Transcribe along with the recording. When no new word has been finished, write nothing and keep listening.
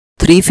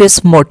Three phase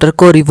motor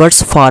को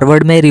reverse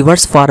forward में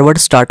reverse forward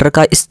starter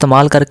का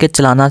इस्तेमाल करके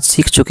चलाना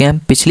सीख चुके हैं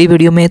पिछली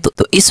वीडियो में।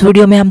 तो इस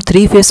वीडियो में हम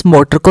थ्री फेस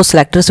मोटर को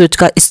सिलेक्टर स्विच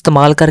का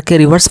इस्तेमाल करके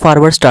रिवर्स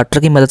फॉरवर्ड स्टार्टर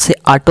की मदद से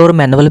ऑटो और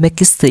मैनुअल में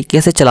किस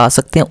तरीके से चला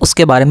सकते हैं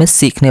उसके बारे में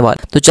सीखने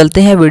वाले। तो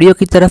चलते हैं वीडियो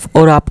की तरफ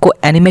और आपको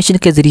एनिमेशन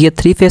के जरिए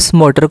थ्री फेस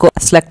मोटर को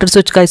सिलेक्टर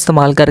स्विच का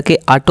इस्तेमाल करके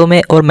ऑटो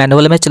में और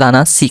मैनुअल में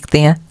चलाना सीखते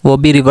हैं, वो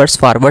भी रिवर्स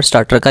फॉरवर्ड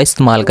स्टार्टर का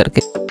इस्तेमाल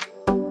करके।